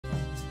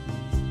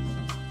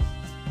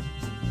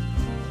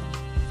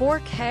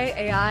4K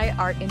AI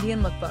Art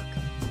Indian Lookbook,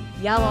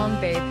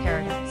 Yalong Bay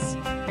Paradise.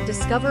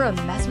 Discover a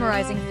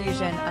mesmerizing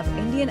fusion of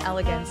Indian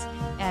elegance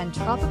and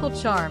tropical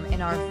charm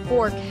in our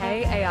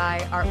 4K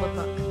AI Art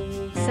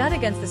Lookbook. Set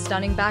against the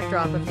stunning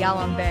backdrop of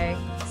Yalong Bay,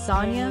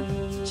 Sanya,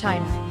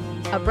 China.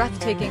 A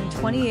breathtaking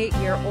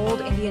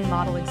 28-year-old Indian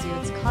model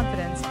exudes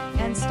confidence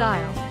and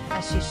style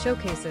as she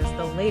showcases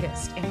the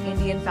latest in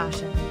Indian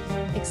fashion.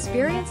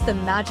 Experience the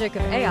magic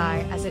of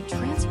AI as it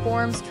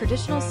transforms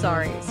traditional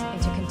saris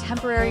into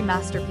contemporary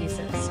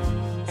masterpieces.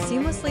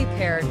 Seamlessly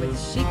paired with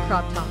chic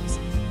crop tops,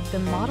 the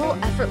model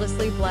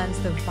effortlessly blends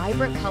the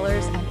vibrant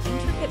colors and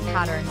intricate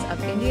patterns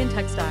of Indian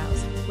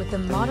textiles with the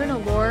modern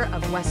allure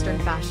of Western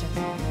fashion.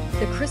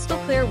 The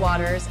crystal-clear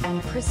waters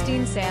and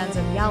pristine sands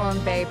of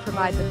Yalong Bay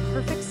provide the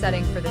perfect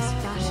setting for this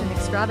fashion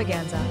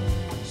extravaganza,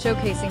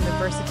 showcasing the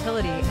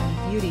versatility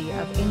and beauty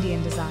of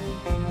Indian design.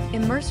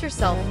 Immerse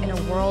yourself in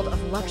a world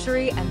of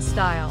luxury and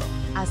style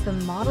as the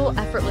model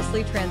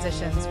effortlessly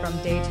transitions from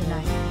day to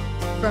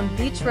night. From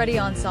beach-ready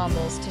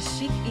ensembles to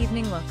chic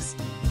evening looks,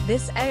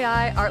 this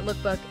AI art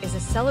lookbook is a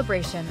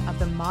celebration of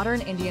the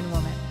modern Indian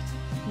woman.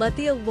 Let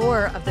the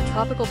allure of the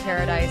tropical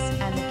paradise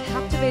and the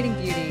captivating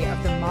beauty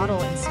of the model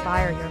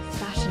inspire your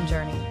fashion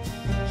journey.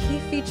 Key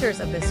features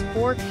of this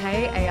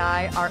 4K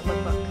AI art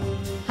lookbook.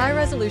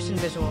 High-resolution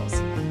visuals.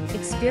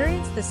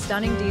 Experience the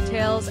stunning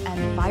details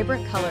and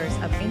vibrant colors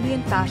of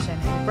Indian fashion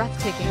in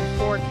breathtaking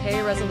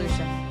 4K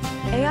resolution.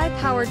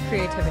 AI-powered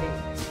creativity.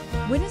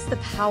 Witness the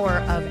power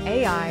of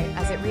AI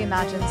as it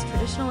reimagines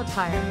traditional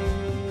attire,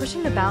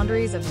 pushing the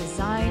boundaries of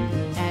design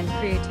and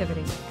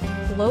creativity.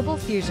 Global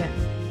fusion.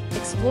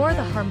 Explore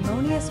the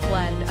harmonious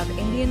blend of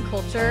Indian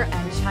culture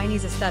and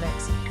Chinese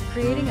aesthetics,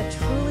 creating a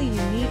truly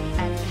unique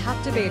and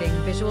captivating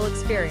visual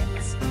experience.